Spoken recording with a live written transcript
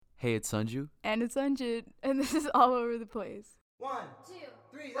Hey, it's Sanju. And it's Anjit, and this is all over the place. One, two,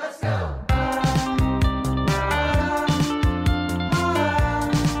 three, let's go!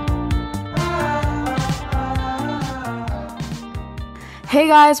 Hey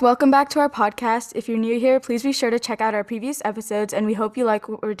guys, welcome back to our podcast. If you're new here, please be sure to check out our previous episodes, and we hope you like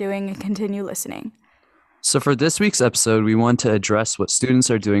what we're doing and continue listening. So, for this week's episode, we want to address what students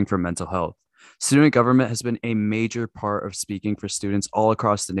are doing for mental health. Student government has been a major part of speaking for students all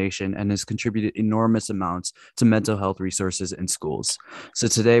across the nation and has contributed enormous amounts to mental health resources in schools. So,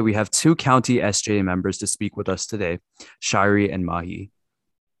 today we have two county SJA members to speak with us today, Shairi and Mahi.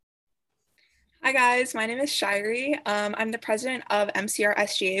 Hi guys, my name is Shairi. I'm the president of MCR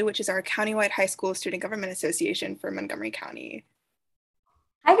SGA, which is our countywide high school student government association for Montgomery County.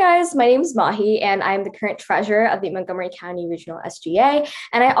 Hi guys, my name is Mahi and I'm the current treasurer of the Montgomery County Regional SGA,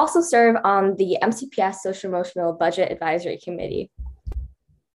 and I also serve on the MCPS Social Emotional Budget Advisory Committee.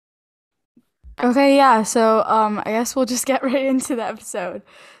 Okay, yeah, so I guess we'll just get right into the episode.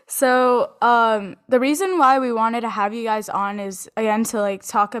 So the reason why we wanted to have you guys on is, again, to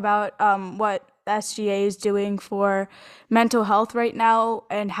talk about what the SGA is doing for mental health right now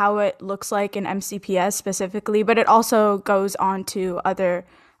and how it looks like in MCPS specifically, but it also goes on to other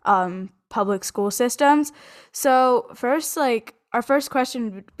public school systems. So first, our first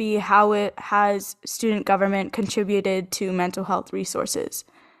question would be how it has student government contributed to mental health resources.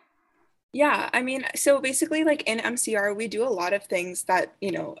 Yeah, so basically in MCR, we do a lot of things that,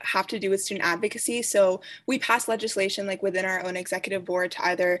 have to do with student advocacy. So we pass legislation within our own executive board to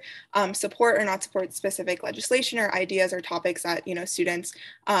either support or not support specific legislation or ideas or topics that, students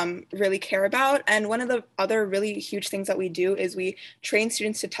really care about. And one of the other really huge things that we do is we train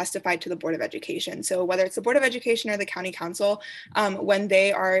students to testify to the Board of Education. So whether it's the Board of Education or the County Council, when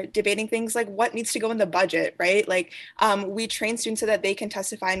they are debating things like what needs to go in the budget, right? We train students so that they can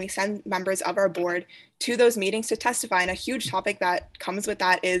testify, and we send members of our board to those meetings to testify. And a huge topic that comes with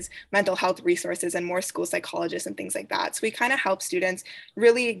that is mental health resources and more school psychologists and things like that. So we kind of help students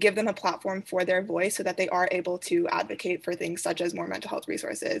really give them a platform for their voice so that they are able to advocate for things such as more mental health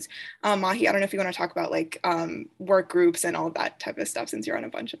resources. Mahi, I don't know if you want to talk about work groups and all of that type of stuff since you're on a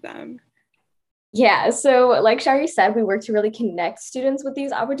bunch of them. Yeah, so like Shari said, we work to really connect students with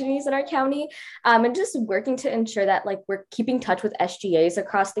these opportunities in our county, and just working to ensure that we're keeping touch with SGAs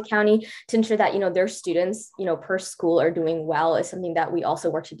across the county to ensure that, their students, per school are doing well is something that we also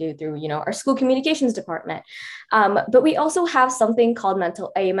work to do through, our school communications department. But we also have something called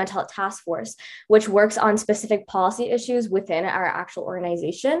a mental health task force, which works on specific policy issues within our actual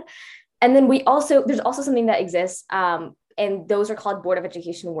organization. And then there's also something that exists, and those are called Board of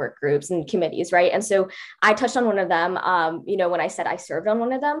Education work groups and committees, right? And so I touched on one of them, when I said I served on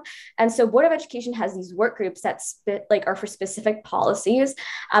one of them. And so Board of Education has these work groups that are for specific policies.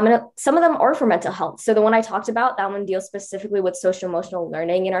 And some of them are for mental health. So the one I talked about, that one deals specifically with social emotional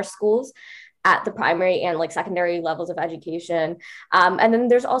learning in our schools at the primary and secondary levels of education. And then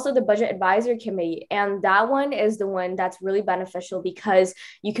there's also the Budget Advisory Committee. And that one is the one that's really beneficial because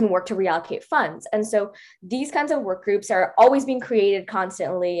you can work to reallocate funds. And so these kinds of work groups are always being created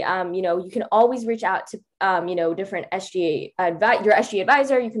constantly. You can always reach out to different SGA, your SGA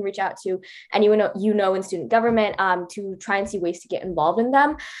advisor. You can reach out to anyone in student government to try and see ways to get involved in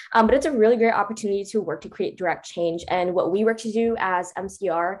them. But it's a really great opportunity to work to create direct change. And what we work to do as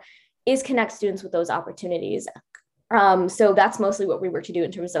MCR is connect students with those opportunities. So that's mostly what we work to do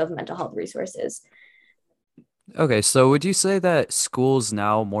in terms of mental health resources. Okay, so would you say that schools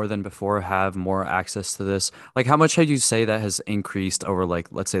now more than before have more access to this? How much would you say that has increased over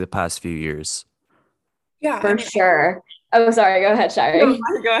let's say the past few years? Yeah, for sure. Oh, sorry. Go ahead, Shari.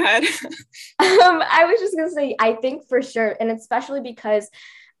 Go ahead. I was just going to say, I think for sure, and especially because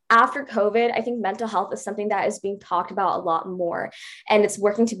after COVID, I think mental health is something that is being talked about a lot more, and it's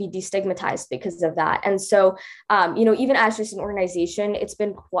working to be destigmatized because of that. And so, even as just an organization, it's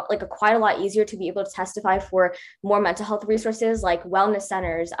been quite a lot easier to be able to testify for more mental health resources like wellness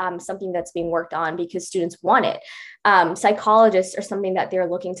centers, something that's being worked on because students want it. Psychologists are something that they're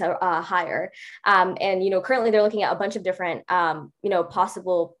looking to hire. And, currently they're looking at a bunch of different,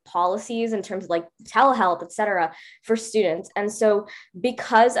 possible policies in terms of telehealth, et cetera, for students. And so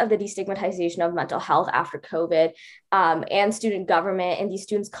because of the destigmatization of mental health after COVID, and student government and these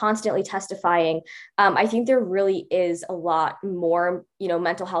students constantly testifying, I think there really is a lot more,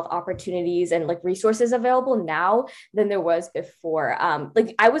 mental health opportunities and resources available now than there was before.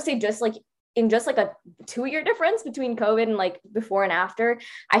 I would say in a 2-year difference between COVID and before and after,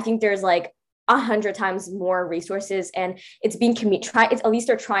 I think there's 100 times more resources, and it's being at least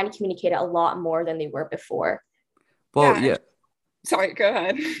they're trying to communicate it a lot more than they were before. Well, yeah. Sorry, go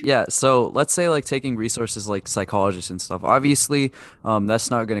ahead. Yeah, so let's say like taking resources like psychologists and stuff. Obviously, that's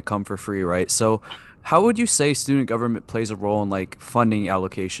not going to come for free, right? So, how would you say student government plays a role in like funding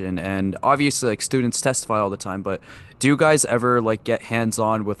allocation? And obviously, like students testify all the time, but do you guys ever like get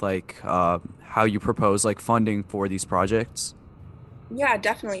hands-on with like how you propose like funding for these projects? Yeah,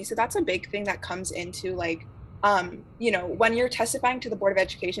 definitely. So that's a big thing that comes into like, when you're testifying to the Board of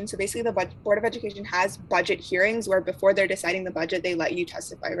Education. So basically, the Board of Education has budget hearings where before they're deciding the budget, they let you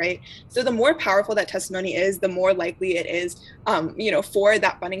testify, right? So the more powerful that testimony is, the more likely it is, for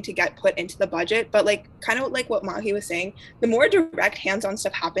that funding to get put into the budget. But like, kind of like what Mahi was saying, the more direct hands-on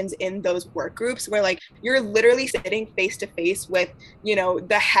stuff happens in those work groups where like you're literally sitting face to face with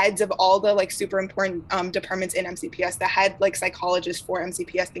the heads of all the like super important departments in MCPS, the head like psychologist for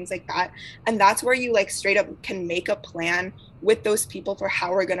MCPS, things like that. And that's where you like straight up can make a plan with those people for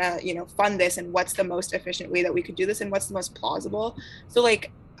how we're gonna fund this and what's the most efficient way that we could do this and what's the most plausible. So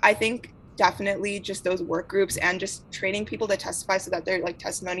like I think definitely just those work groups and just training people to testify so that their like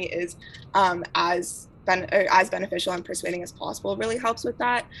testimony is as beneficial and persuading as possible really helps with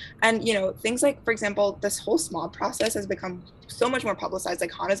that. And things like, for example, this whole SMOB process has become so much more publicized.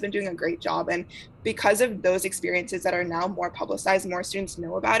 Like Hannah's been doing a great job, and because of those experiences that are now more publicized, more students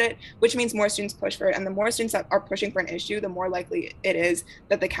know about it, which means more students push for it. And the more students that are pushing for an issue, the more likely it is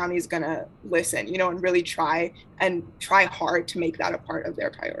that the county is going to listen, and really try hard to make that a part of their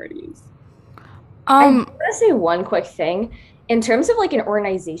priorities. I want Um, to say one quick thing. In terms of like an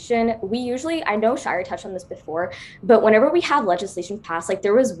organization, we usually, I know Shire touched on this before, but whenever we have legislation passed, like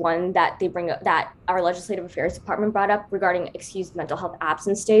there was one that they bring up that our legislative affairs department brought up regarding excused mental health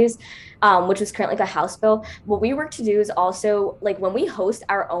absence days, which was currently like a House bill. What we work to do is also like when we host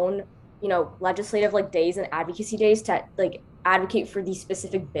our own, legislative like days and advocacy days to like advocate for these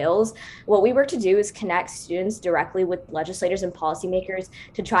specific bills, what we work to do is connect students directly with legislators and policymakers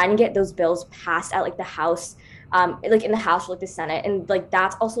to try and get those bills passed at like the House, like in the House or like the Senate. And like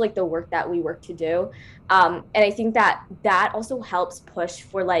that's also like the work that we work to do. And I think that that also helps push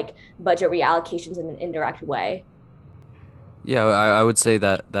for like budget reallocations in an indirect way. Yeah, I would say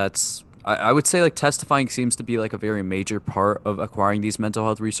I would say like testifying seems to be like a very major part of acquiring these mental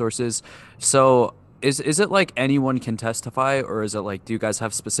health resources. So is it like anyone can testify, or is it like do you guys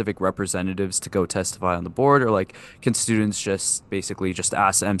have specific representatives to go testify on the board, or like can students just basically just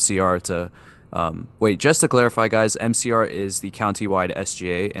ask MCR to wait, just to clarify guys, MCR is the countywide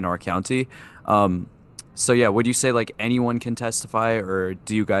SGA in our county. Um so yeah, would you say like anyone can testify, or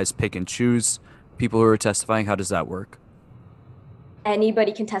do you guys pick and choose people who are testifying? How does that work?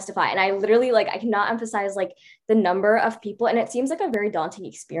 Anybody can testify, and I literally like I cannot emphasize like the number of people, and it seems like a very daunting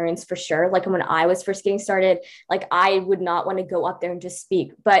experience for sure. Like when I was first getting started, like I would not want to go up there and just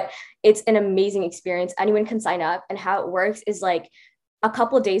speak, but it's an amazing experience. Anyone can sign up, and how it works is like a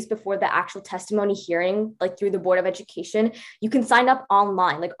couple of days before the actual testimony hearing, like through the Board of Education, you can sign up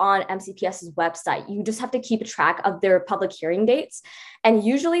online, like on MCPS's website. You just have to keep a track of their public hearing dates. And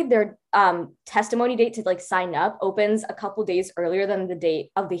usually their testimony date to like sign up opens a couple days earlier than the date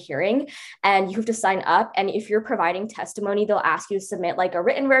of the hearing. And you have to sign up. And if you're providing testimony, they'll ask you to submit like a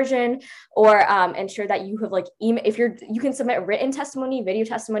written version or ensure that you have like email. If you can submit written testimony, video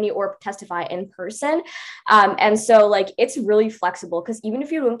testimony, or testify in person. And so like it's really flexible because even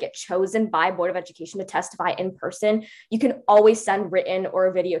if you don't get chosen by Board of Education to testify in person, you can always send written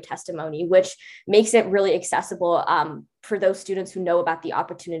or video testimony, which makes it really accessible for those students who know about the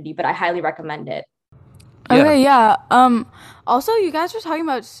opportunity. But I highly recommend it. Yeah. okay, yeah. Also, you guys were talking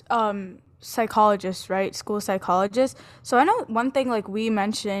about psychologists, right? School psychologists. So I know one thing like we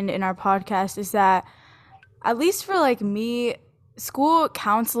mentioned in our podcast is that at least for like me, school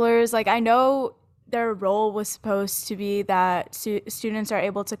counselors, like I know their role was supposed to be that students are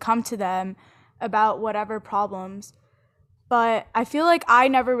able to come to them about whatever problems, but I feel like I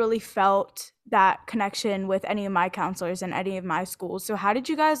never really felt that connection with any of my counselors in any of my schools. So how did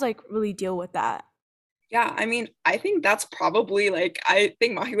you guys like really deal with that? Yeah, I mean, I think that's probably like, I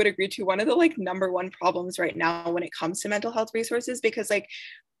think Mahi would agree to one of the like number one problems right now when it comes to mental health resources, because like,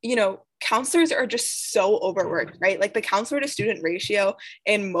 counselors are just so overworked, right? Like the counselor to student ratio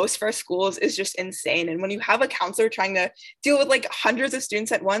in most of our schools is just insane. And when you have a counselor trying to deal with like hundreds of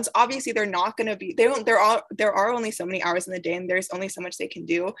students at once, obviously they're not going to be, they don't, there are only so many hours in the day and there's only so much they can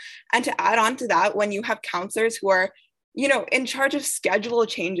do. And to add on to that, when you have counselors who are in charge of schedule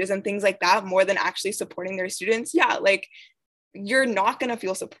changes and things like that, more than actually supporting their students, yeah, like you're not going to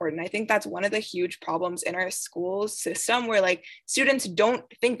feel support. And I think that's one of the huge problems in our school system where like students don't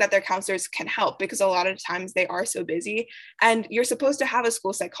think that their counselors can help because a lot of times they are so busy. And you're supposed to have a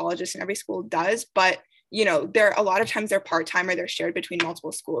school psychologist and every school does, but they're a lot of times they're part-time or they're shared between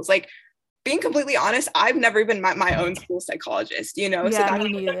multiple schools. Like, being completely honest, I've never even met my own school psychologist, so Yeah, that's me one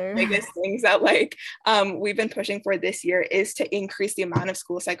of the neither. biggest things that we've been pushing for this year, is to increase the amount of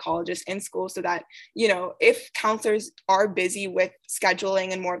school psychologists in school, so that if counselors are busy with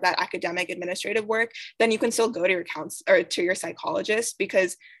scheduling and more of that academic administrative work, then you can still go to your counselor or to your psychologist,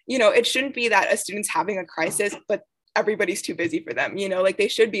 because it shouldn't be that a student's having a crisis but everybody's too busy for them. Like, they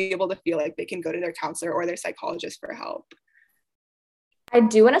should be able to feel like they can go to their counselor or their psychologist for help. I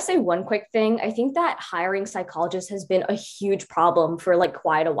do want to say one quick thing. I think that hiring psychologists has been a huge problem for like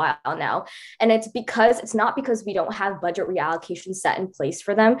quite a while now. And it's not because we don't have budget reallocation set in place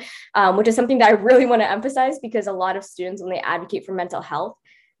for them, which is something that I really want to emphasize, because a lot of students, when they advocate for mental health,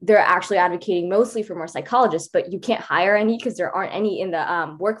 they're actually advocating mostly for more psychologists, but you can't hire any because there aren't any in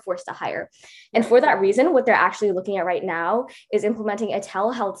the workforce to hire. And for that reason, what they're actually looking at right now is implementing a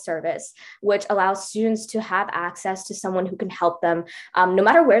telehealth service, which allows students to have access to someone who can help them no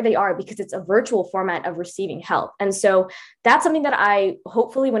matter where they are, because it's a virtual format of receiving help. And so that's something that I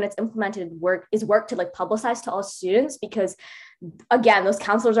hopefully, when it's implemented, work to like publicize to all students, because again, those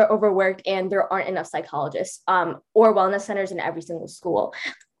counselors are overworked and there aren't enough psychologists or wellness centers in every single school.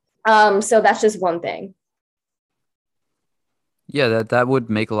 So that's just one thing. Yeah, that would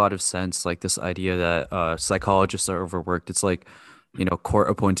make a lot of sense. Like this idea that psychologists are overworked. It's like,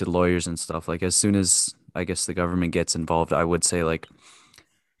 court appointed lawyers and stuff. Like as soon as I guess the government gets involved, I would say like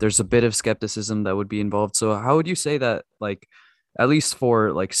there's a bit of skepticism that would be involved. So how would you say that, like, at least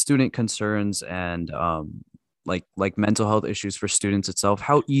for like student concerns and like mental health issues for students itself,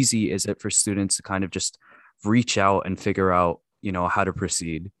 how easy is it for students to kind of just reach out and figure out, how to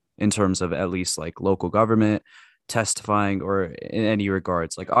proceed in terms of at least like local government, testifying, or in any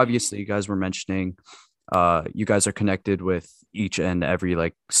regards? Like obviously you guys were mentioning you guys are connected with each and every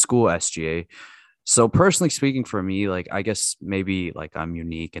like school SGA. So personally speaking, for me, like I guess maybe like I'm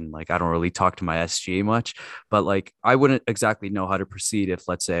unique and like I don't really talk to my SGA much, but like I wouldn't exactly know how to proceed if,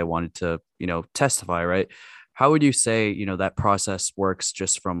 let's say, I wanted to, testify, right? How would you say, that process works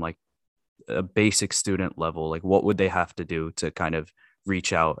just from like a basic student level? Like what would they have to do to kind of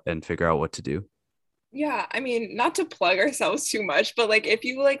reach out and figure out what to do? Yeah, I mean, not to plug ourselves too much, but like if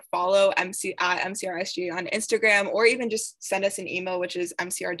you like follow MCRSG on Instagram, or even just send us an email, which is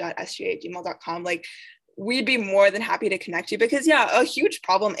mcr.sga@gmail.com, like we'd be more than happy to connect you, because yeah, a huge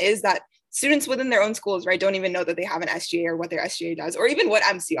problem is that students within their own schools, right, don't even know that they have an SGA or what their SGA does, or even what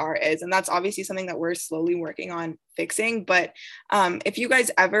MCR is. And that's obviously something that we're slowly working on fixing. But if you guys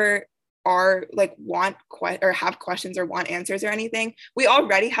ever are like or have questions or want answers or anything, we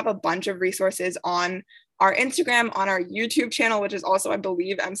already have a bunch of resources on our Instagram, on our YouTube channel, which is also, I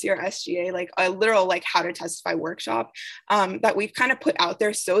believe, MCR SGA, like a literal like how to testify workshop that we've kind of put out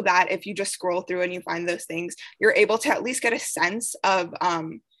there, so that if you just scroll through and you find those things, you're able to at least get a sense of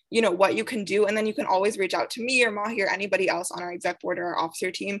what you can do. And then you can always reach out to me or Mahi or anybody else on our exec board or our officer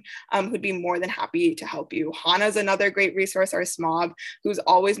team who'd be more than happy to help you. Hannah's another great resource, our SMOB, who's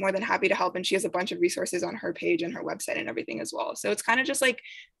always more than happy to help. And she has a bunch of resources on her page and her website and everything as well. So it's kind of just like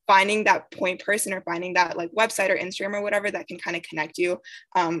finding that point person, or finding that like website or Instagram or whatever that can kind of connect you.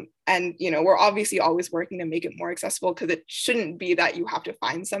 And, we're obviously always working to make it more accessible, because it shouldn't be that you have to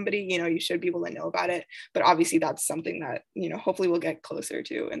find somebody, you should be able to know about it. But obviously that's something that, hopefully we'll get closer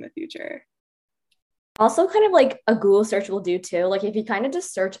to in the future. Also, kind of like a Google search will do too. Like if you kind of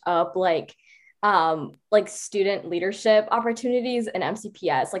just search up like student leadership opportunities in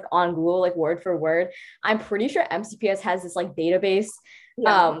MCPS, like on Google, like word for word, I'm pretty sure MCPS has this like database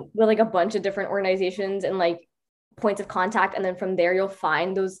with like a bunch of different organizations and like points of contact. And then from there, you'll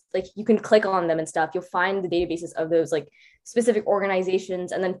find those, like you can click on them and stuff. You'll find the databases of those like specific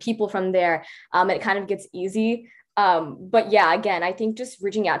organizations and then people from there. It kind of gets easy. But yeah, again, I think just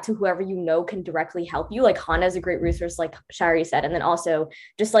reaching out to whoever can directly help you. Like Hannah is a great resource, like Shari said. And then also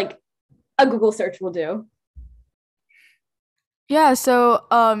just like a Google search will do. Yeah, so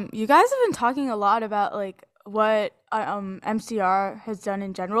you guys have been talking a lot about like what MCR has done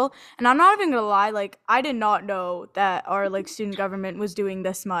in general, and I'm not even gonna lie, like I did not know that our like student government was doing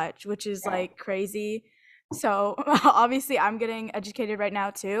this much, which is like crazy. So obviously I'm getting educated right now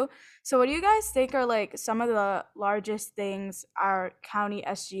too. So what do you guys think are like some of the largest things our county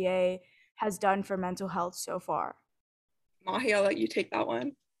SGA has done for mental health so far? Mahi, I'll let you take that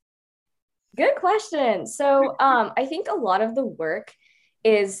one. Good question. So I think a lot of the work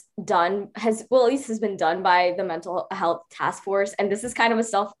is done has well at least has been done by the mental health task force, and this is kind of a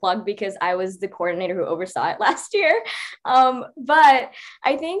self plug because I was the coordinator who oversaw it last year. But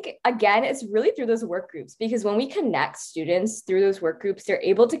I think again it's really through those work groups, because when we connect students through those work groups, they're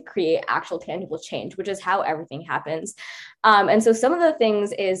able to create actual tangible change, which is how everything happens. And so some of the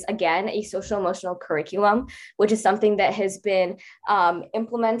things is, again, a social emotional curriculum, which is something that has been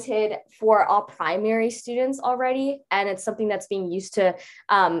implemented for all primary students already, and it's something that's being used to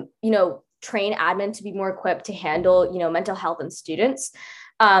train admin to be more equipped to handle, mental health in students.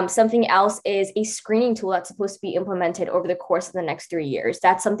 Something else is a screening tool that's supposed to be implemented over the course of the next 3 years.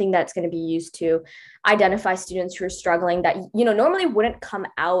 That's something that's going to be used to identify students who are struggling that, normally wouldn't come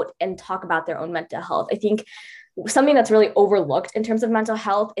out and talk about their own mental health. I think something that's really overlooked in terms of mental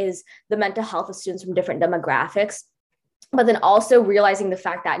health is the mental health of students from different demographics, but then also realizing the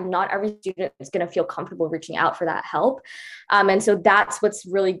fact that not every student is going to feel comfortable reaching out for that help. And so that's what's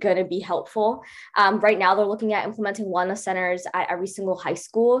really going to be helpful. Right now, they're looking at implementing wellness centers at every single high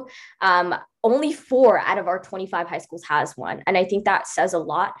school. Only 4 out of our 25 high schools has one. And I think that says a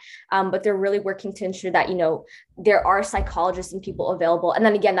lot, but they're really working to ensure that, there are psychologists and people available. And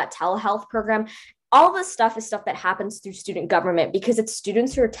then again, that telehealth program, all this stuff is stuff that happens through student government, because it's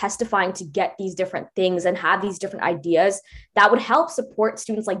students who are testifying to get these different things and have these different ideas that would help support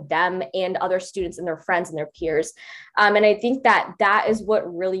students like them and other students and their friends and their peers. And I think that is what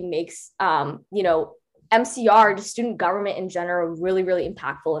really makes, MCR, just student government in general, really, really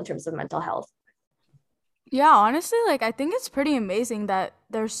impactful in terms of mental health. Yeah, honestly, I think it's pretty amazing that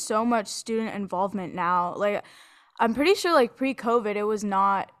there's so much student involvement now. I'm pretty sure pre-COVID, it was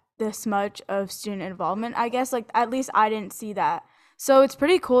not this much of student involvement, I guess. At least I didn't see that. So it's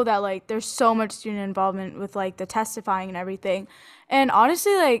pretty cool that there's so much student involvement with the testifying and everything. And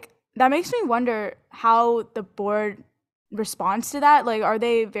honestly, that makes me wonder how the board responds to that. Are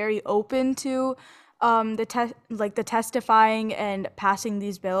they very open to the testifying and passing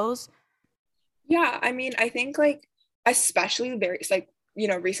these bills? Yeah, I mean, I think especially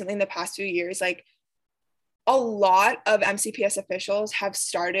recently in the past few years, a lot of MCPS officials have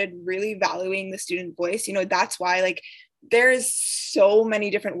started really valuing the student voice. That's why there's so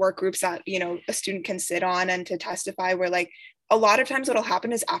many different work groups that, a student can sit on and to testify, where a lot of times what'll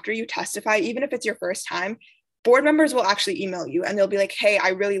happen is after you testify, even if it's your first time, board members will actually email you and they'll be like, hey, I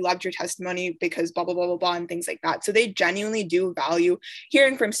really loved your testimony because blah, blah, blah, blah, blah, and things like that. So they genuinely do value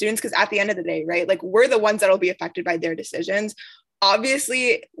hearing from students, because at the end of the day, right, we're the ones that'll be affected by their decisions.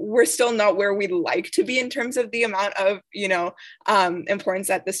 Obviously, we're still not where we'd like to be in terms of the amount of, importance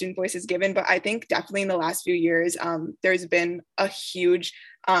that the student voice is given. But I think definitely in the last few years, there's been a huge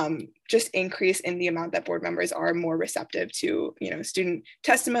just increase in the amount that board members are more receptive to, student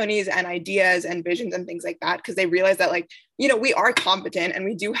testimonies and ideas and visions and things like that, because they realize that we are competent and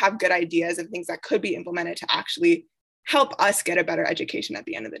we do have good ideas and things that could be implemented to actually help us get a better education at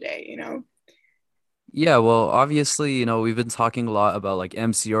the end of the day. Yeah, well, obviously, we've been talking a lot about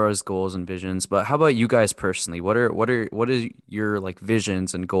MCR's goals and visions, but how about you guys personally? What are your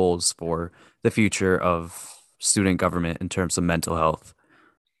visions and goals for the future of student government in terms of mental health?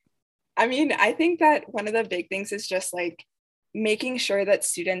 I mean, I think that one of the big things is just making sure that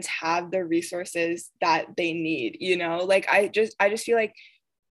students have the resources that they need, I just feel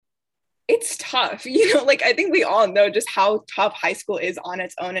it's tough, I think we all know just how tough high school is on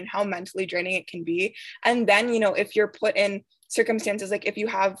its own and how mentally draining it can be. And then, if you're put in circumstances, if you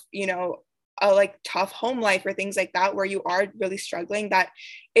have, a tough home life or things like that, where you are really struggling, that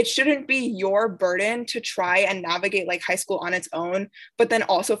it shouldn't be your burden to try and navigate high school on its own, but then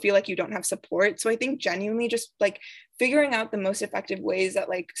also feel you don't have support. So I think genuinely just figuring out the most effective ways that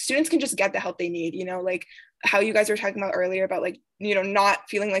students can just get the help they need, how you guys were talking about earlier about not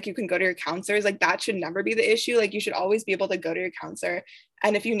feeling you can go to your counselors, that should never be the issue. You should always be able to go to your counselor,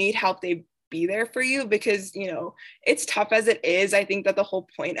 and if you need help, they be there for you, because it's tough as it is. I think that the whole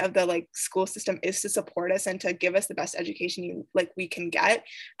point of the school system is to support us and to give us the best education we can get.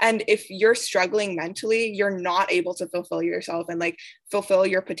 And if you're struggling mentally, you're not able to fulfill yourself and fulfill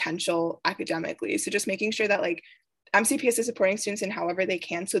your potential academically. So just making sure that MCPS is supporting students in however they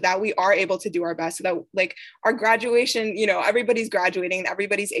can, so that we are able to do our best, so that our graduation, everybody's graduating,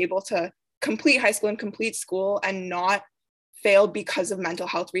 everybody's able to complete high school and complete school and not fail because of mental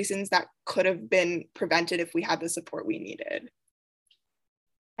health reasons that could have been prevented if we had the support we needed.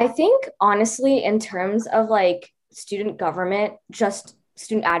 I think honestly, in terms of student government, just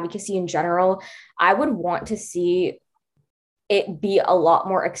student advocacy in general, I would want to see it be a lot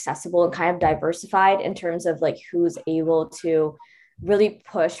more accessible and kind of diversified in terms of who's able to really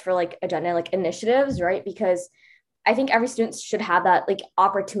push for agenda initiatives, right? Because I think every student should have that like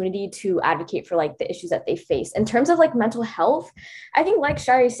opportunity to advocate for like the issues that they face. In terms of like mental health, I think like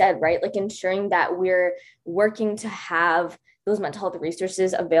Shari said, right, like ensuring that we're working to have those mental health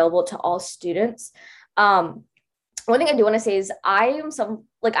resources available to all students. One thing I do want to say is I'm someone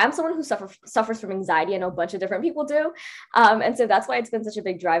who suffers from anxiety. I know a bunch of different people do. And so that's why it's been such a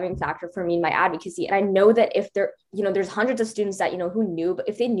big driving factor for me in my advocacy. And I know that if there's hundreds of students that, but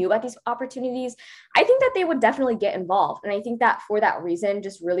if they knew about these opportunities, I think that they would definitely get involved. And I think that for that reason,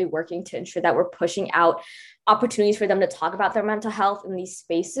 just really working to ensure that we're pushing out opportunities for them to talk about their mental health in these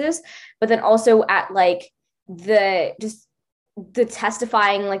spaces, but then also at like the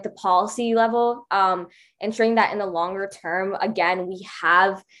testifying, like the policy level, ensuring that in the longer term, again, we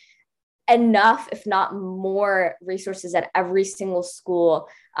have enough, if not more resources at every single school.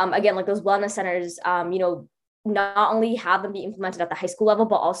 Again, like those wellness centers, not only have them be implemented at the high school level,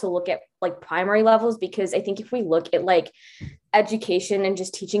 but also look at like primary levels, because I think if we look at like education and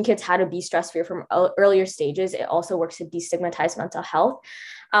just teaching kids how to be stress-free from earlier stages, it also works to destigmatize mental health.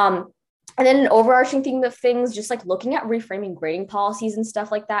 And then an overarching theme of things, just like looking at reframing grading policies and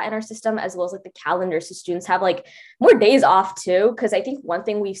stuff like that in our system, as well as like the calendar, so students have like more days off too. Because I think one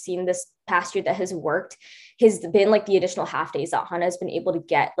thing we've seen this past year that has worked has been like the additional half days that HANA has been able to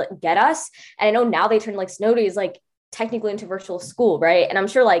get us. And I know now they turn like snow days like technically into virtual school, right? And I'm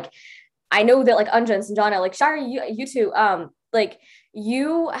sure like I know that like Anja and Sanjana, like Shari, you two, like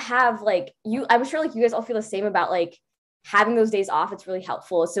you have like I'm sure like you guys all feel the same about like having those days off. It's really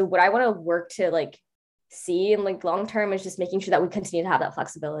helpful. So what I want to work to like see in like long term is just making sure that we continue to have that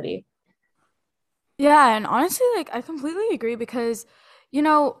flexibility. Yeah, and honestly, like I completely agree because,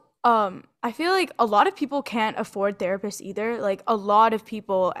 I feel like a lot of people can't afford therapists either. Like a lot of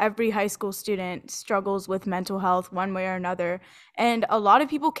people, every high school student struggles with mental health one way or another. And a lot of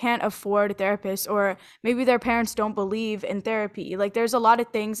people can't afford therapists, or maybe their parents don't believe in therapy. Like there's a lot of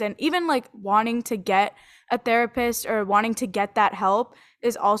things, and even like wanting to get a therapist or wanting to get that help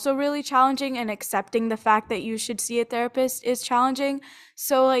is also really challenging, and accepting the fact that you should see a therapist is challenging.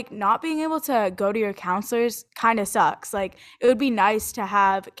 So like not being able to go to your counselors kind of sucks. Like it would be nice to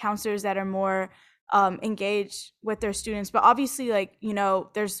have counselors that are more engaged with their students, but obviously like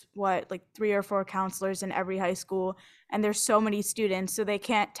there's like 3 or 4 counselors in every high school, and there's so many students, so they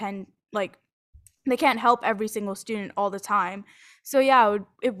can't help every single student all the time. So yeah,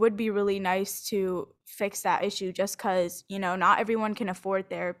 it would be really nice to fix that issue, just because not everyone can afford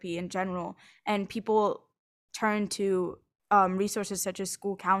therapy in general, and people turn to resources such as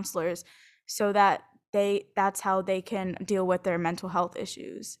school counselors so that that's how they can deal with their mental health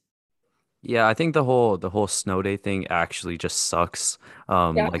issues. Yeah, I think the whole snow day thing actually just sucks.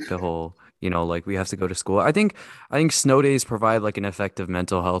 Yeah. Like the whole, like we have to go to school. I think snow days provide like an effective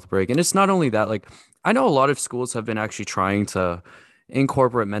mental health break. And it's not only that, like I know a lot of schools have been actually trying to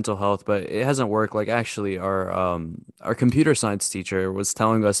incorporate mental health, but it hasn't worked. Like actually our computer science teacher was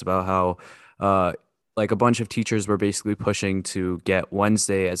telling us about how like a bunch of teachers were basically pushing to get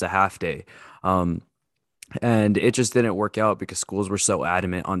Wednesday as a half day. Um and it just didn't work out because schools were so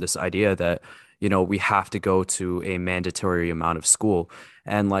adamant on this idea that, we have to go to a mandatory amount of school.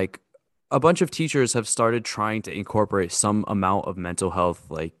 And like a bunch of teachers have started trying to incorporate some amount of mental health,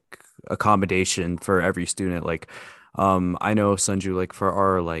 like accommodation for every student. Like, I know Sanju, like for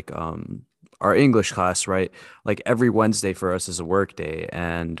our English class, right? Like every Wednesday for us is a work day.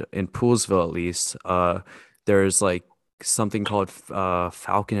 And in Poolsville, at least, there's like something called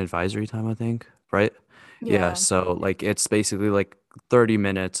Falcon Advisory Time, I think, right? Yeah, Yeah. so like it's basically like 30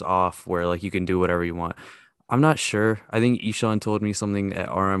 minutes off where like you can do whatever you want. I'm not sure. I think Ishan told me something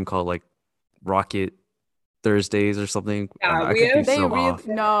at RM called like Rocket Thursdays or something. Yeah, I we could be have They so really off.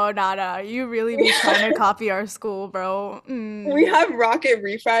 no, Nada. You really be trying to copy our school, bro. we have Rocket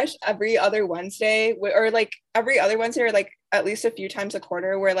Refresh every other Wednesday, or like every other Wednesday, or like at least a few times a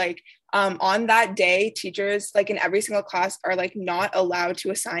quarter, where like on that day, teachers like in every single class are like not allowed to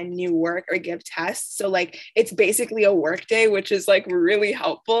assign new work or give tests. So like it's basically a work day, which is like really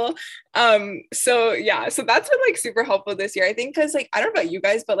helpful. So yeah, so that's been like super helpful this year, I think, because like I don't know about you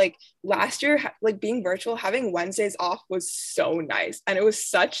guys, but like last year, like being virtual, having Wednesdays off was so nice, and it was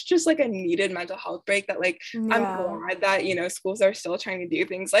such just like a needed mental health break that like I'm Yeah. glad that schools are still trying to do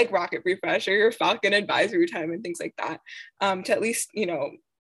things like Rocket Refresh or your Falcon Advisory Time and things like that, to at least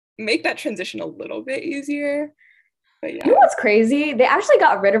make that transition a little bit easier. But You yeah. know what's crazy? They actually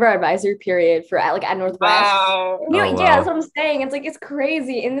got rid of our advisory period for at Northwest. Wow. Oh Yeah, that's wow. what I'm saying. It's like it's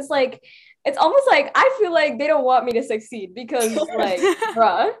crazy. And it's like it's almost like I feel like they don't want me to succeed because like,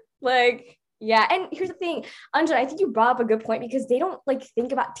 bruh, like Yeah, and here's the thing, Anjan, I think you brought up a good point because they don't like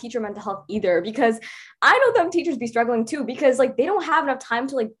think about teacher mental health either. Because I know them teachers be struggling too because like they don't have enough time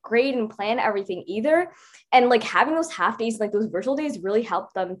to like grade and plan everything either. And like having those half days, like those virtual days, really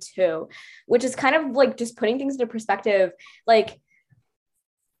help them too, which is kind of like just putting things into perspective. Like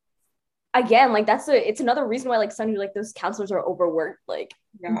again, like it's another reason why like some like those counselors are overworked like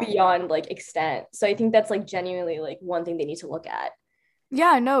beyond like extent. So I think that's like genuinely like one thing they need to look at.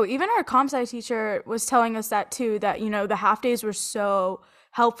 Yeah, no, even our comp sci teacher was telling us that too, that, the half days were so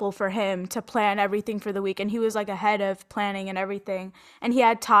helpful for him to plan everything for the week. And he was like ahead of planning and everything. And he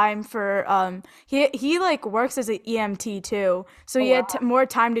had time for, he like works as an EMT too. So Oh, he had wow. more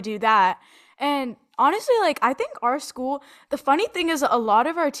time to do that. And honestly, like, I think our school, the funny thing is a lot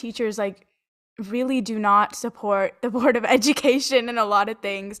of our teachers, like, really do not support the Board of Education in a lot of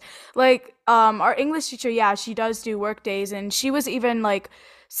things. Like our English teacher, yeah, she does do work days, and she was even like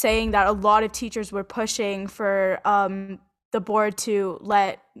saying that a lot of teachers were pushing for the board to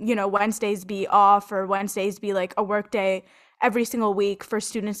let, Wednesdays be off or Wednesdays be like a work day every single week for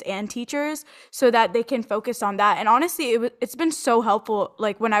students and teachers so that they can focus on that. And honestly, it's been so helpful.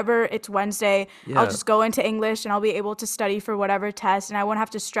 Like whenever it's Wednesday, I'll Yeah, just go into English and I'll be able to study for whatever test, and I won't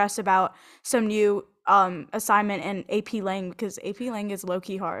have to stress about some new assignment in AP Lang because AP Lang is low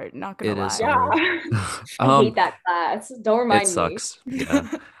key hard, not gonna it is lie. hard. Yeah. I hate that class. Don't It remind me. sucks. Yeah.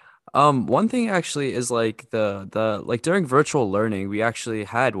 One thing actually is like the like during virtual learning, we actually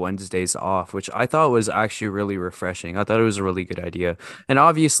had Wednesdays off, which I thought was actually really refreshing. I thought it was a really good idea. And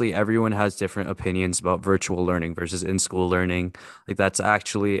obviously everyone has different opinions about virtual learning versus in-school learning. Like that's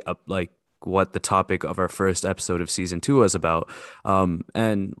actually like what the topic of our first episode of season 2 was about.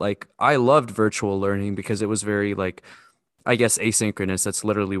 And like I loved virtual learning because it was very like I guess asynchronous. That's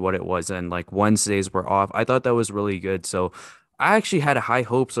literally what it was. And like Wednesdays were off. I thought that was really good. So I actually had high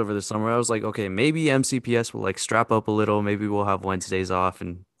hopes over the summer. I was like, okay, maybe MCPS will like strap up a little. Maybe we'll have Wednesdays off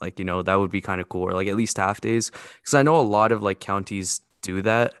and like, that would be kind of cool. Or like at least half days. Because I know a lot of like counties do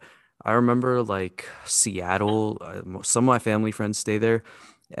that. I remember like Seattle, some of my family friends stay there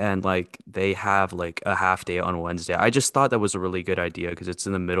and like they have like a half day on Wednesday. I just thought that was a really good idea because it's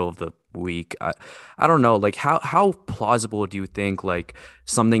in the middle of the week. I don't know, like how plausible do you think like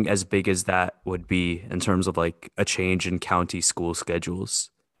something as big as that would be in terms of like a change in county school schedules?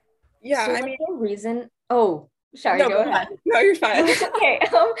 Yeah, So I like mean, the reason, oh, sorry, no, go go ahead. ahead. No, you're fine. Okay.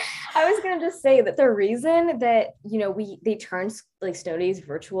 I was gonna just say that the reason that they turned like snow days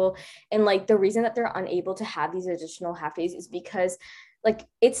virtual, and like the reason that they're unable to have these additional half days is because like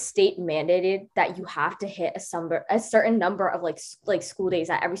it's state mandated that you have to hit a certain number of like school days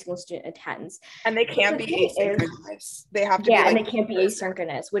that every single student attends. And they But can't the be thing is, asynchronous. They have to be yeah, and like they can't be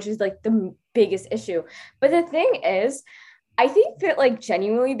asynchronous, which is like the biggest issue. But the thing is, I think that like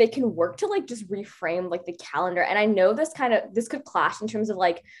genuinely they can work to like just reframe like the calendar. And I know this could clash in terms of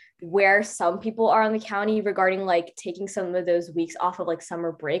like where some people are in the county regarding like taking some of those weeks off of like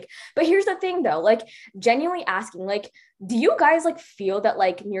summer break. But here's the thing though, like genuinely asking, like, do you guys like feel that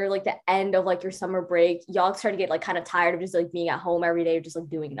like near like the end of like your summer break, y'all start to get like kind of tired of just like being at home every day, just like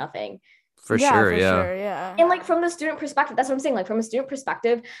doing nothing? For Yeah, sure, for yeah. sure. Yeah. And like from the student perspective, that's what I'm saying. Like from a student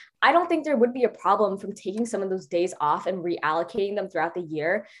perspective, I don't think there would be a problem from taking some of those days off and reallocating them throughout the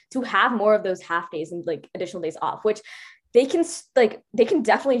year to have more of those half days and like additional days off, which they can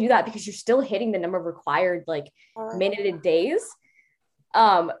definitely do that because you're still hitting the number of required like mandated days.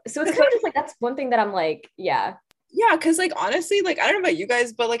 So it's kind of just like that's one thing that I'm like, yeah. Yeah, because like honestly, like I don't know about you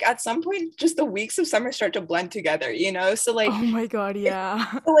guys, but like at some point, just the weeks of summer start to blend together, So like, Oh my God,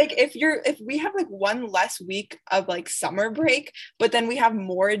 yeah. so, like if we have like one less week of like summer break, but then we have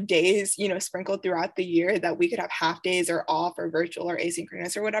more days, sprinkled throughout the year that we could have half days or off or virtual or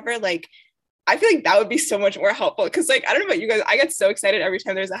asynchronous or whatever, like I feel like that would be so much more helpful because like I don't know about you guys, I get so excited every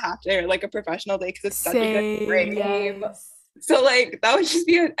time there's a half day or like a professional day because it's such a good break. Same, yes. So like that would just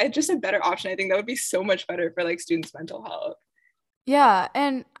be just a better option. I think that would be so much better for like students' mental health. Yeah,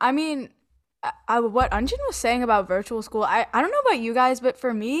 and I mean, what Anjan was saying about virtual school, I don't know about you guys, but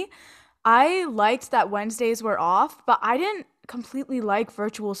for me, I liked that Wednesdays were off, but I didn't completely like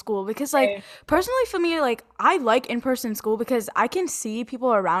virtual school because, like, Right. personally for me, like, I like in-person school because I can see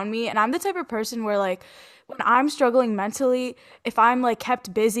people around me, and I'm the type of person where, like, when I'm struggling mentally, if I'm like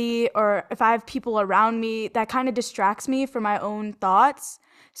kept busy or if I have people around me, that kind of distracts me from my own thoughts.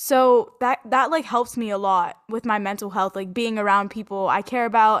 So that like helps me a lot with my mental health, like being around people I care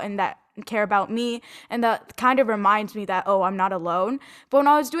about and that care about me, and that kind of reminds me that, oh, I'm not alone. But when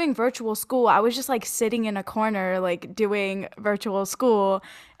I was doing virtual school, I was just like sitting in a corner like doing virtual school,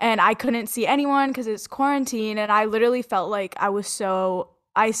 and I couldn't see anyone because it's quarantine, and I literally felt like I was so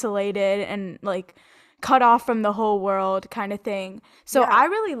isolated and like cut off from the whole world kind of thing. So Yeah. I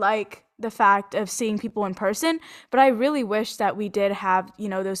really like the fact of seeing people in person, but I really wish that we did have,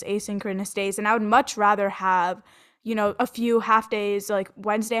 those asynchronous days. And I would much rather have, a few half days, like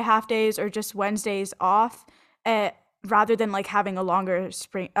Wednesday half days or just Wednesdays off, rather than like having a longer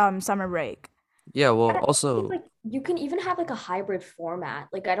summer break. Yeah, well, I think also, like you can even have like a hybrid format.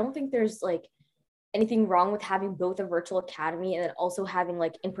 Like I don't think there's like anything wrong with having both a virtual academy and then also having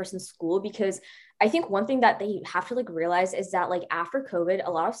like in-person school, because I think one thing that they have to like realize is that like after COVID,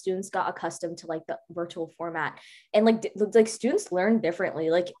 a lot of students got accustomed to like the virtual format, and like students learn differently,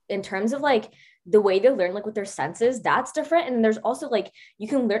 like in terms of like the way they learn like with their senses, that's different. And there's also like you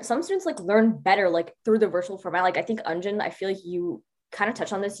can learn, some students like learn better like through the virtual format. Like I think Anjan, I feel like you kind of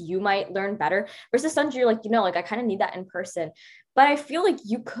touched on this, you might learn better versus Sanju, you're like, like I kind of need that in person. But I feel like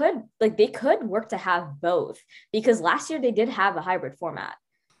they could work to have both, because last year they did have a hybrid format.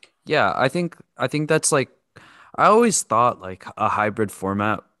 yeah, I think that's like, I always thought like a hybrid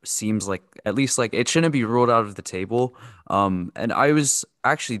format seems like, at least like, it shouldn't be ruled out of the table. And I was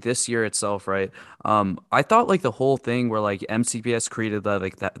actually this year itself, right? I thought like the whole thing where like MCPS created that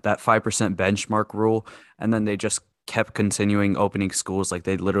 5% benchmark rule, and then they just kept continuing opening schools, like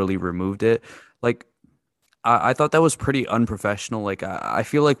they literally removed it. Like I thought that was pretty unprofessional. Like I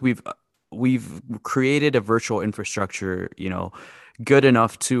feel like we've created a virtual infrastructure, good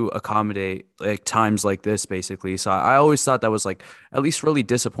enough to accommodate like times like this, basically. So I always thought that was like at least really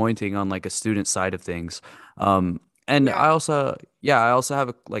disappointing on like a student side of things. And Yeah. I also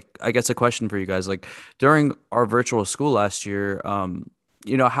have like, I guess, a question for you guys. Like during our virtual school last year,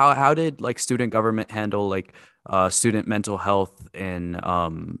 how did like student government handle like student mental health in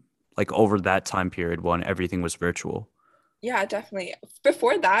like over that time period when everything was virtual? Yeah, definitely.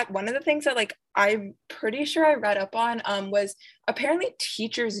 Before that, one of the things that like I'm pretty sure I read up on was apparently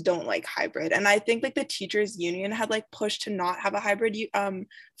teachers don't like hybrid. And I think like the teachers union had like pushed to not have a hybrid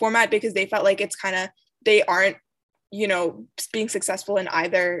format because they felt like it's kind of, they aren't, being successful in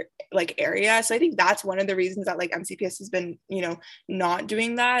either like area. So I think that's one of the reasons that like MCPS has been, not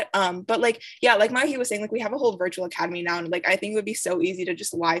doing that. But like, yeah, like Mahi was saying, like we have a whole virtual academy now, and like I think it would be so easy to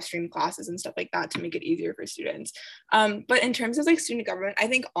just live stream classes and stuff like that to make it easier for students. But in terms of like student government, I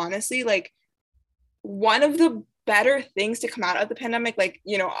think honestly, like one of the better things to come out of the pandemic, like,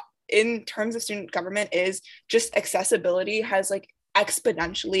 in terms of student government, is just accessibility has like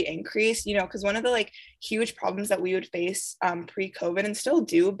exponentially increased, because one of the like huge problems that we would face pre-COVID, and still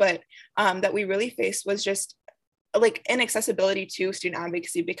do, but that we really faced, was just like inaccessibility to student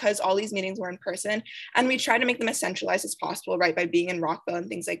advocacy, because all these meetings were in person, and we try to make them as centralized as possible, right, by being in Rockville and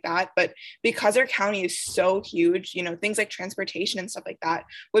things like that. But because our county is so huge, things like transportation and stuff like that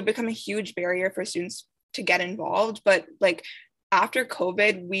would become a huge barrier for students to get involved. But like after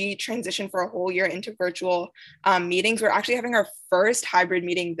COVID, we transitioned for a whole year into virtual meetings. We're actually having our first hybrid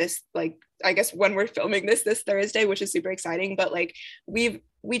meeting this, like, I guess when we're filming this Thursday, which is super exciting. But like we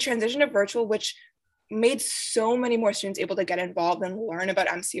transitioned to virtual, which made so many more students able to get involved and learn about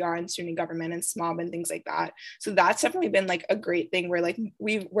MCR and student government and SMOB and things like that. So that's definitely been like a great thing, where like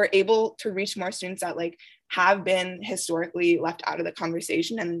we were able to reach more students that like have been historically left out of the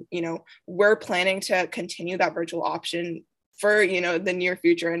conversation. And, we're planning to continue that virtual option for, the near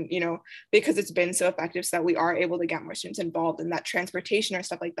future. And, because it's been so effective, so that we are able to get more students involved, and that transportation or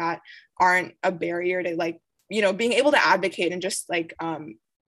stuff like that aren't a barrier to like, being able to advocate and just like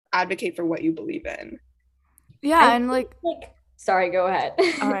advocate for what you believe in. Yeah, and like sorry, go ahead.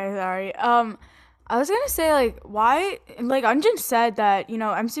 Okay, sorry. I was gonna say, like, why, like, Anjan said that,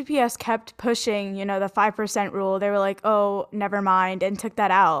 MCPS kept pushing, the 5% rule. They were like, oh, never mind, and took that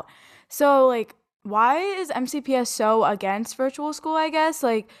out. So, like, why is MCPS so against virtual school, I guess?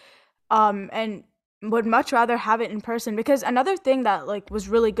 Like, and would much rather have it in person? Because another thing that, like, was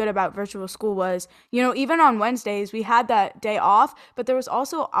really good about virtual school was, even on Wednesdays, we had that day off, but there was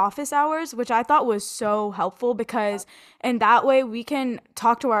also office hours, which I thought was so helpful, because in that way we can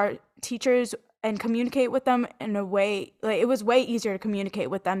talk to our teachers and communicate with them in a way, like, it was way easier to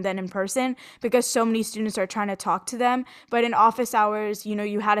communicate with them than in person, because so many students are trying to talk to them. But in office hours,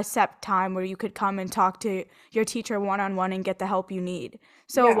 you had a set time where you could come and talk to your teacher one-on-one and get the help you need.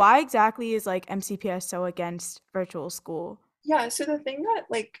 So Yeah. why exactly is like MCPS so against virtual school? Yeah, so the thing that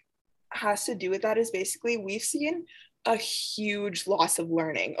like has to do with that is basically we've seen a huge loss of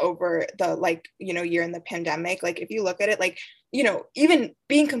learning over the like, year in the pandemic. Like if you look at it, like, even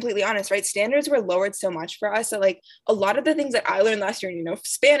being completely honest, right, standards were lowered so much for us that like a lot of the things that I learned last year,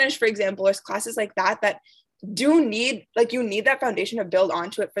 Spanish, for example, or classes like that do need, like, you need that foundation to build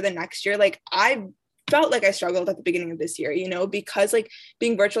onto it for the next year. Like I felt like I struggled at the beginning of this year, you know, because like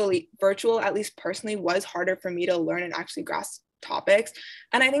being virtual, at least personally, was harder for me to learn and actually grasp topics.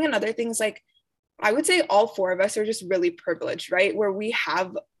 And I think another thing is like, I would say all four of us are just really privileged, right? Where we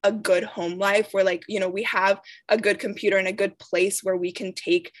have a good home life, where like, you know, we have a good computer and a good place where we can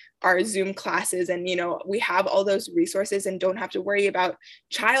take our Zoom classes, and, you know, we have all those resources and don't have to worry about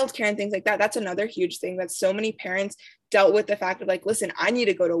childcare and things like that. That's another huge thing that so many parents dealt with, the fact of like, listen, I need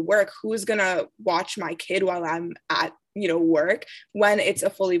to go to work. Who's going to watch my kid while I'm at, you know, work, when it's a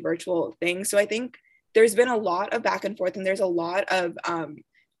fully virtual thing? So I think there's been a lot of back and forth, and there's a lot of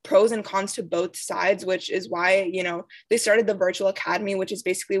pros and cons to both sides, which is why, you know, they started the virtual academy, which is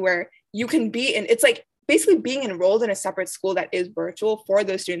basically where you can be in, it's like basically being enrolled in a separate school that is virtual for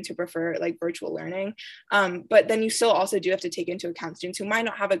those students who prefer like virtual learning. But then you still also do have to take into account students who might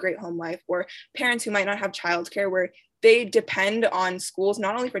not have a great home life, or parents who might not have childcare, where they depend on schools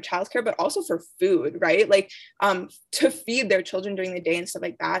not only for childcare but also for food, right? Like to feed their children during the day and stuff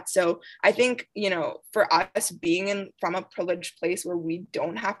like that. So I think, you know, for us being in from a privileged place where we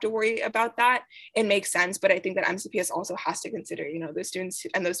don't have to worry about that, it makes sense. But I think that MCPS also has to consider, you know, the students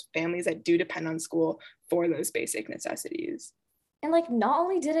and those families that do depend on school for those basic necessities. And like, not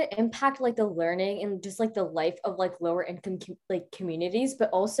only did it impact like the learning and just like the life of like lower income like communities, but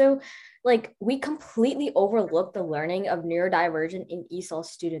also like we completely overlooked the learning of neurodivergent and ESOL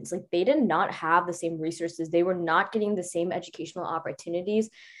students. Like they did not have the same resources. They were not getting the same educational opportunities.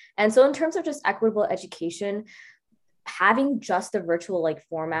 And so in terms of just equitable education, having just the virtual like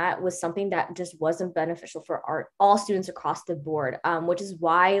format was something that just wasn't beneficial for all students across the board, which is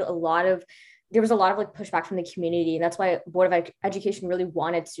why there was a lot of like pushback from the community. And that's why Board of Education really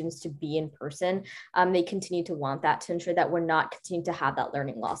wanted students to be in person. They continue to want that to ensure that we're not continuing to have that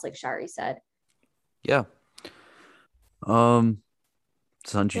learning loss, like Shari said. Yeah. Sanju,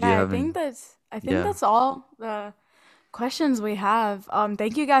 do you have I think that's all the questions we have.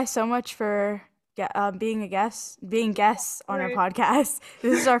 Thank you guys so much for being guests on our podcast.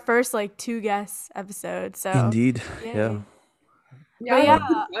 This is our first like 2 guest episode. So Indeed. yay. Yeah. Yeah,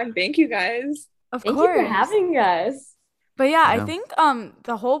 thank you guys. Of Thank course. you for having us. But yeah, I Yeah. think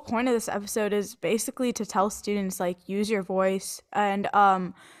the whole point of this episode is basically to tell students like use your voice, and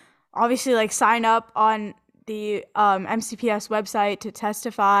obviously like sign up on the MCPS website to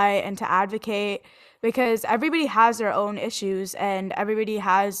testify and to advocate, because everybody has their own issues and everybody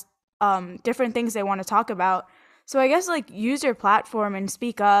has different things they want to talk about. So I guess like use your platform and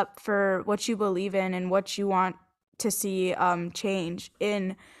speak up for what you believe in and what you want to see change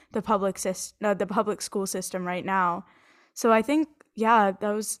in the public school system right now. So I think, yeah, that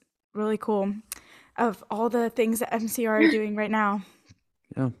was really cool, of all the things that MCR are doing right now.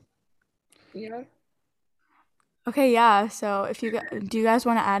 Yeah. Okay, yeah. So do you guys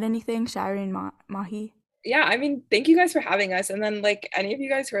want to add anything, Shari and Mahi? Yeah, I mean, thank you guys for having us. And then like any of you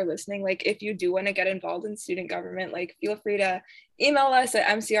guys who are listening, like if you do want to get involved in student government, like feel free to email us at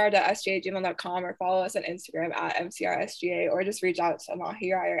mcr.sga@gmail.com, or follow us on Instagram at mcrsga, or just reach out to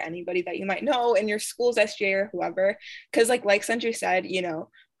Mahi or anybody that you might know in your school's SGA or whoever. Because like Sanju said, you know,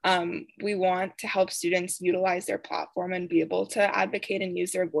 we want to help students utilize their platform and be able to advocate and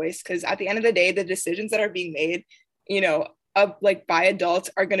use their voice. Because at the end of the day, the decisions that are being made, you know, like by adults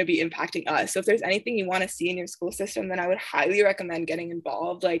are going to be impacting us. So if there's anything you want to see in your school system, then I would highly recommend getting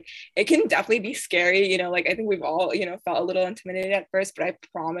involved. Like it can definitely be scary, you know, like I think we've all, you know, felt a little intimidated at first, but I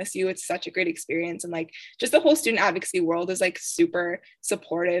promise you it's such a great experience. And like just the whole student advocacy world is like super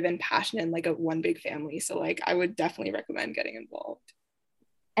supportive and passionate and like a one big family. So like I would definitely recommend getting involved.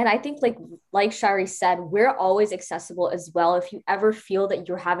 And I think like Shari said, we're always accessible as well. If you ever feel that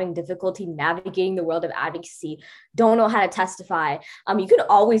you're having difficulty navigating the world of advocacy, don't know how to testify, you can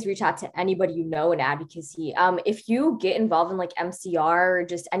always reach out to anybody you know in advocacy. If you get involved in like MCR or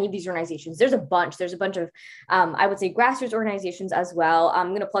just any of these organizations, there's a bunch of, I would say grassroots organizations as well. I'm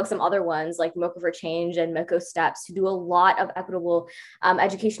going to plug some other ones like Mocha for Change and Moko Steps, who do a lot of equitable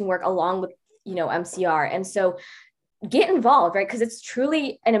education work along with, you know, MCR. And so get involved, right? Because it's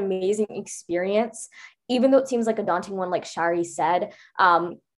truly an amazing experience, even though it seems like a daunting one, like Shari said.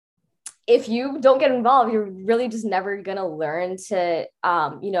 If you don't get involved, you're really just never going to learn to,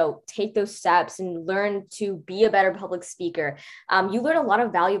 you know, take those steps and learn to be a better public speaker. You learn a lot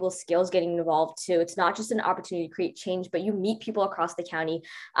of valuable skills getting involved too. It's not just an opportunity to create change, but you meet people across the county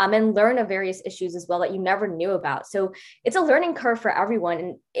and learn of various issues as well that you never knew about. So it's a learning curve for everyone.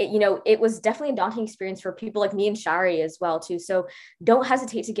 And it, you know, it was definitely a daunting experience for people like me and Shari as well too. So don't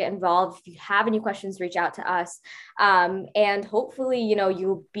hesitate to get involved. If you have any questions, reach out to us. And hopefully, you know,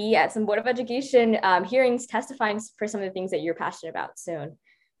 you'll be at some Board of Education hearings testifying for some of the things that you're passionate about soon.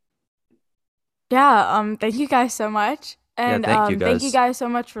 Yeah, thank you guys so much. Yeah, And thank you thank you guys. guys so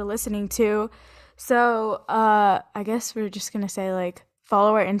much for listening too. So I guess we're just gonna say like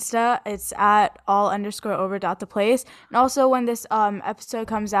follow our Insta. It's at all_over.theplace. And also when this episode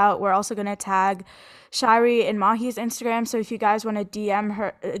comes out, we're also gonna tag Shari and Mahi's Instagram. So if you guys want to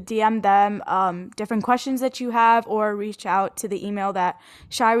DM them different questions that you have, or reach out to the email that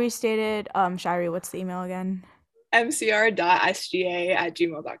Shari stated. Shari, what's the email again?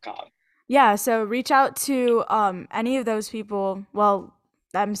 mcr.sga@gmail.com. Yeah, so reach out to any of those people, well,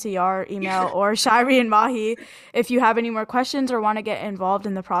 the MCR email or Shari and Mahi if you have any more questions or want to get involved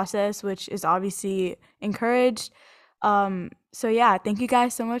in the process, which is obviously encouraged. So yeah, thank you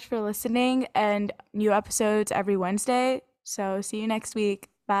guys so much for listening, and new episodes every Wednesday. So see you next week.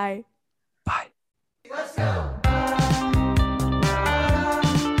 Bye. Bye. Let's go.